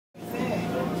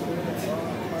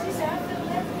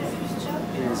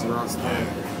This is our stand.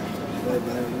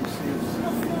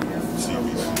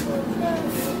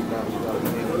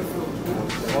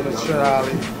 On the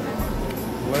trolley.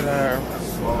 Winner.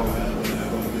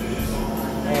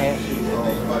 And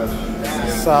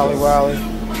Solly Wally.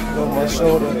 On my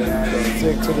shoulder.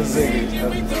 Zig to the zig.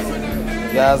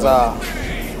 Yaza.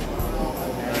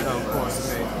 And of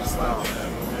course,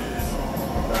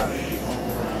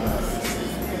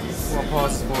 one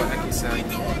pause for Eki sound.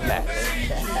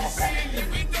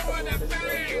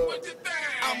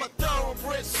 I'm a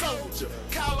thoroughbred soldier,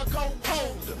 calico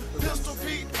holder, pistol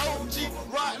beat OG,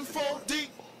 riding 4 deep.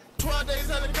 12 days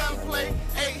at a gunplay,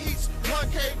 8 heats,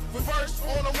 1K, reverse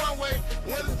on a one-way.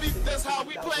 When it's beef, that's how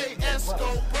we play.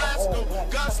 Esco, Brasco,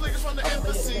 gunslingers from the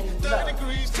embassy. 30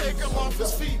 degrees, take him off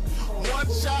his feet. One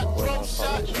shot, throw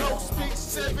shot, no speak.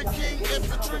 7 King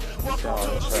infantry, welcome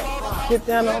to the slaughterhouse. Get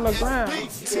down on the ground.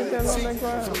 Get down on the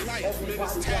ground. To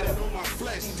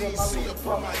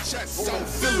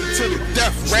the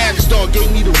death, Ragstar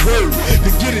gave me the word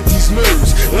to get at these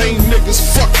nerves. Lame niggas,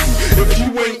 fuck you. If you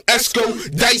ain't Esco,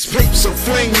 dice papes, a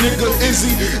flame nigga,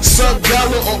 Izzy,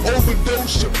 sub-dollar or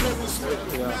overdose.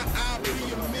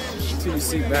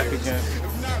 TBC back again.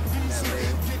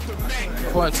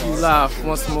 Coming to you live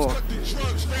once more.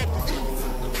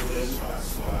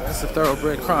 That's the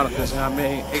Thurobredz Chronicles, you know what I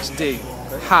mean? HD,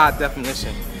 high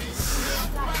definition.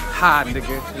 High,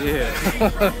 nigga, yeah.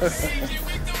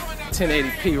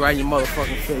 1080p right in your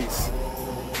motherfucking face.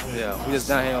 Yeah, we just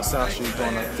down here on South Street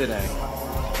doing a thing. You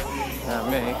know what I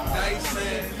mean?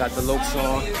 Got the Lokes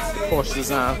on, Porsche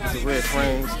design with the red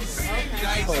frames.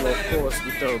 Polo, of course,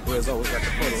 we Thurobredz always got the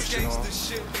polo shit on.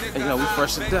 And you know, we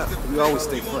fresh to death. We always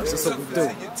stay fresh. That's what we do.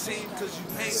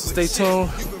 So stay tuned.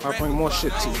 I'll bring more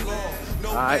shit to you.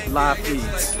 Alright, live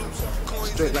feeds.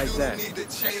 Straight like that.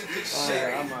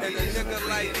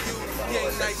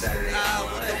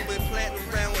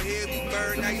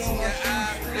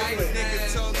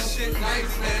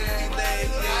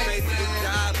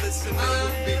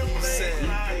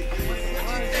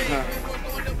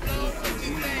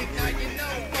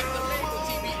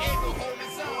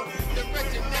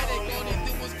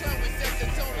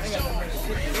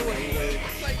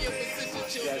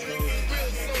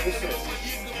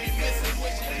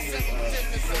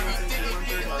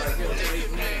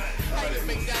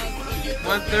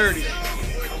 $130. 130.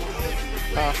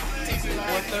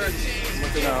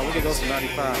 No, we can go to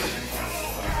 95.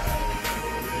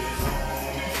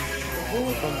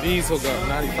 From Diesel go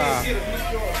 95.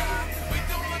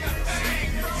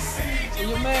 Where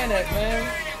your man at, man?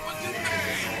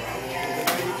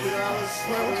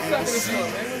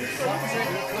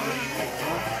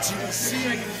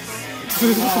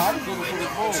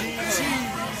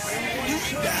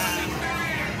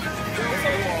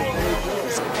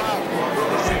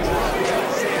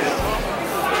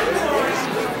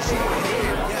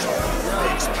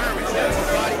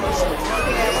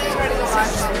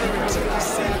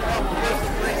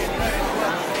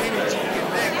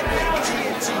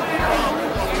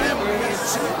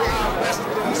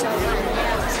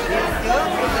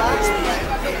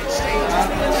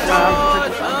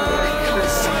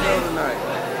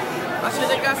 I should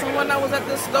have got some when I was at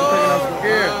the store.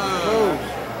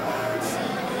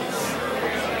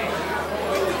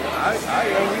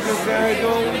 We just down here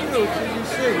doing what we do.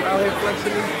 TBC. Out here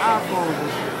flexing these iPhones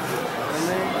and shit. I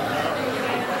mean,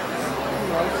 you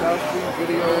know, South Street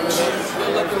video and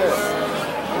everything like that.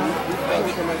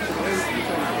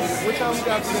 What time we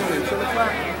got today? 10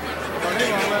 o'clock? Oh, they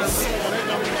gonna let us.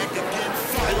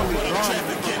 They gonna be drawing.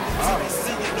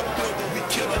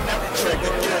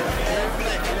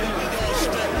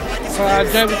 So I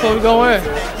drank before we go in.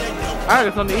 I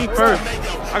got something to eat first.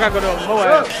 I gotta go to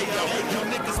Moab.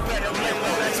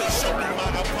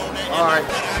 Alright.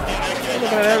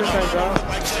 Look at everything, dog.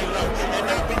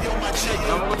 I'm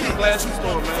gonna go to the glasses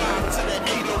store, man.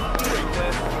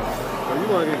 Oh, you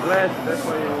wanna get glasses? That's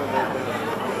why you want that.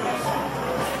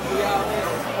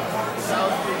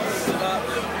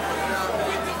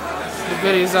 The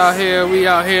videos out here, we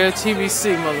out here.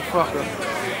 TBC, motherfucker.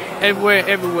 Everywhere,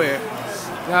 everywhere.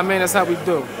 You know what I mean? That's how we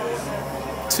do.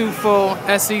 24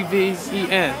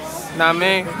 SEVEN. Know what I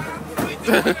mean?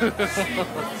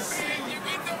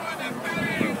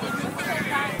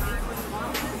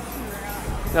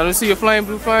 Now, let me see your flame,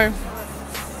 blue flame.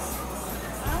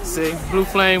 See, blue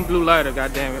flame, blue lighter.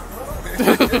 Goddamn it.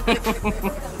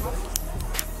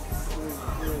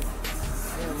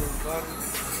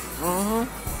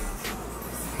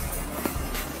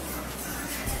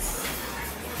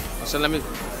 So let me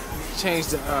change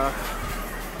the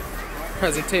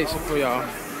presentation for y'all.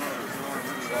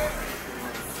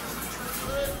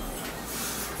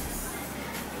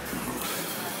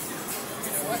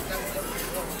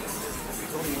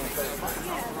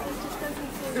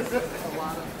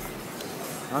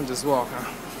 I'm just walking.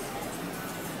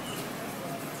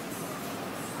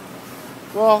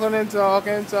 Walking and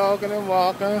talking, talking and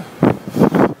walking.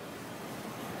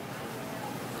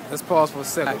 Let's pause for a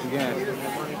second again.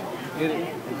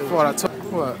 Before I talk,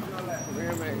 what?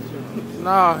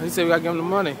 Nah, he said we gotta give him the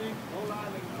money.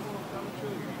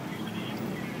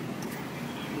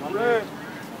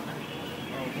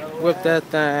 Whip that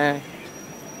thing.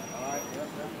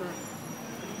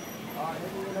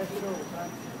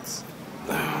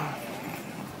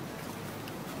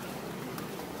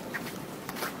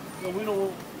 Yo, we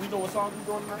know what song you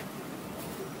doing tonight?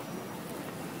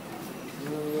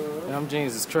 Them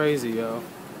jeans is crazy, yo.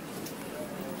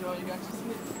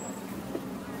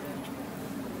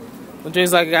 Them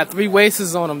jeans like got 3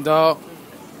 waists on them, dog.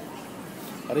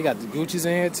 Oh, they got the Gucci's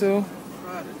in here too,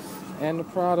 and the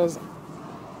Pradas,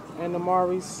 and the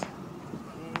Maris.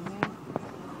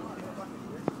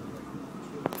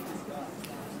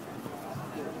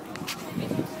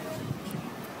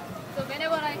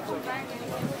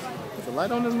 Is the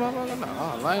light on this motherfucker?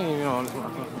 No, light ain't even on this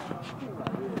motherfucker.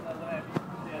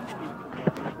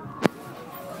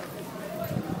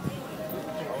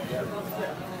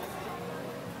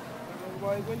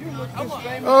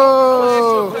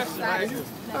 Oh,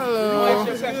 hello.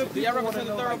 Do y'all represent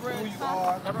the Thurobredz?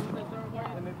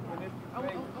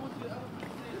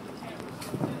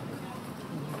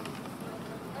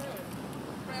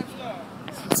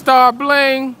 Star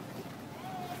Bling.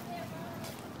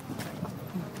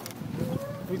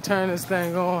 We turn this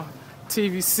thing on.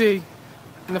 TVC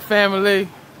and the family.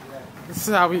 This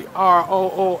is how we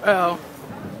ROOL.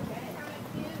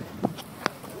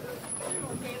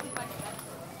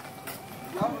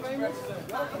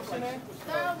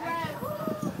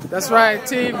 That's right,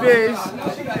 TV.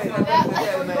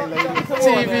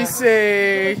 TVC.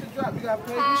 I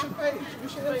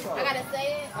gotta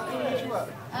say it.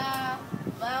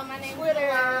 Well, my name is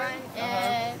Thuro,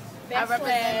 and I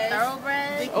represent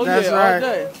Thurobredz. Oh, That's yeah, right. all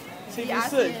day.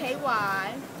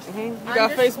 TVC-KY. You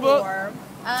got Facebook?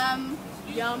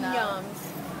 Yum Yums.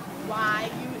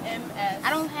 YUMS. I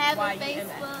don't have a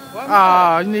Facebook.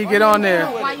 Oh, you need to get on there.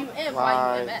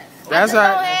 YUMS. That's I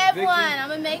right. don't have one. I'm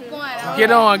gonna make one.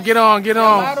 Get on, get on, get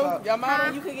on. Y'all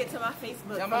model? You can get to my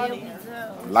Facebook. Y'all model?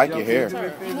 Like your hair.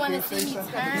 You want to see me turn?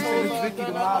 Vicky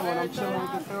the model and I'm chilling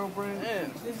with the Thurobredz.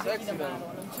 Man, sexy man.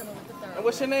 And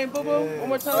what's your name, boo boo? One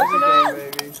more time, what's your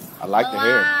name? I like the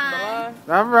hair. Milan?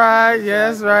 All right,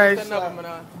 yes, That right. number,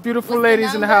 Milan. Beautiful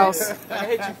ladies in the house. Where can I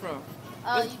hit you from?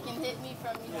 Oh, you can hit me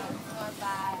from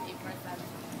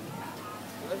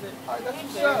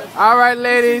 215-847. All right,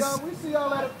 ladies. We see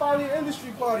y'all at a party,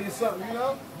 industry party or something, you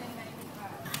know?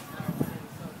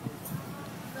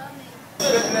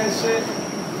 Spitting that shit.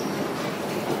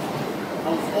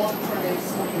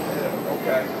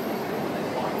 Okay.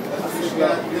 That's what you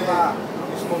got. You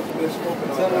smoking, been smoking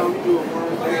all day. We do it,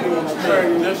 man. They doing the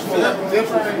train. Just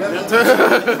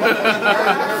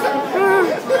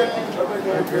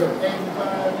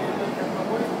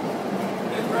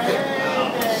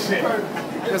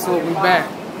Guess what? We back.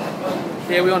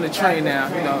 Yeah, we on the train now.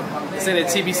 You know, it's in the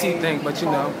TBC thing, but you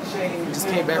know, we just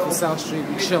came back from South Street.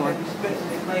 We chilling.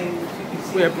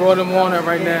 We at Broad and Warner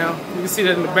right now. You can see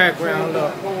that in the background.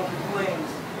 Look,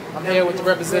 I'm here with the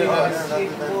representatives.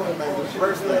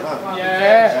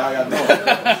 Yeah.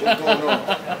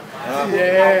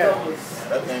 Yeah.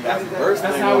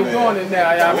 That's how we doing it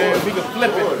now, y'all, man. We can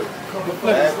flip it.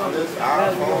 That's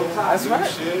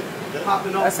right.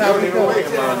 That's how we do it.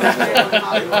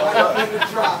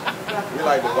 We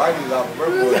like the whiteys off of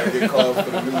Purple that get called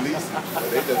for the new leases. So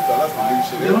they just tell us the new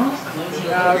shit.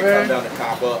 Yeah, They come down to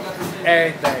cop up.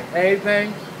 Everything.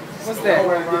 Everything. What's that?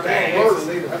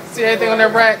 See anything on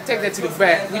that rack? Take that to the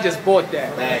back. We just bought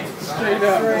that. Bag. Straight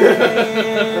up.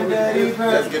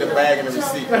 Let's get a bag and a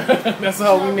receipt. That's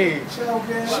all we need.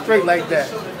 Straight like that.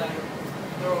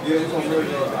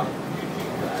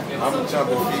 I'm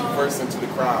jumping feet first into the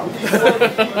crowd.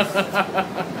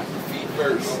 Feet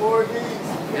first.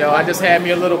 Yo, I just had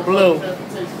me a little blue.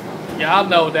 Y'all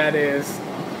know what that is.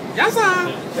 Yes, sir.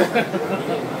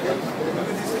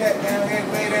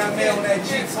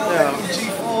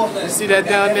 You see that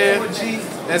down there?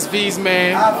 That's V's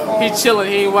man. He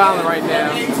chilling. He ain't wilding right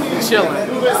now. He chilling.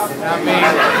 You know what I mean?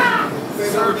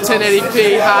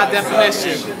 1080p, high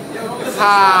definition.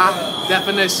 High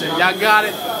definition. Y'all got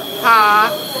it? High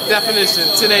definition,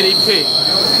 1080p.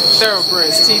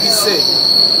 Thurobredz, TVC.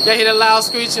 Y'all hear that loud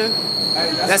screeching?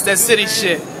 That's that city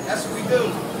shit. That's what we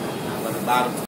do.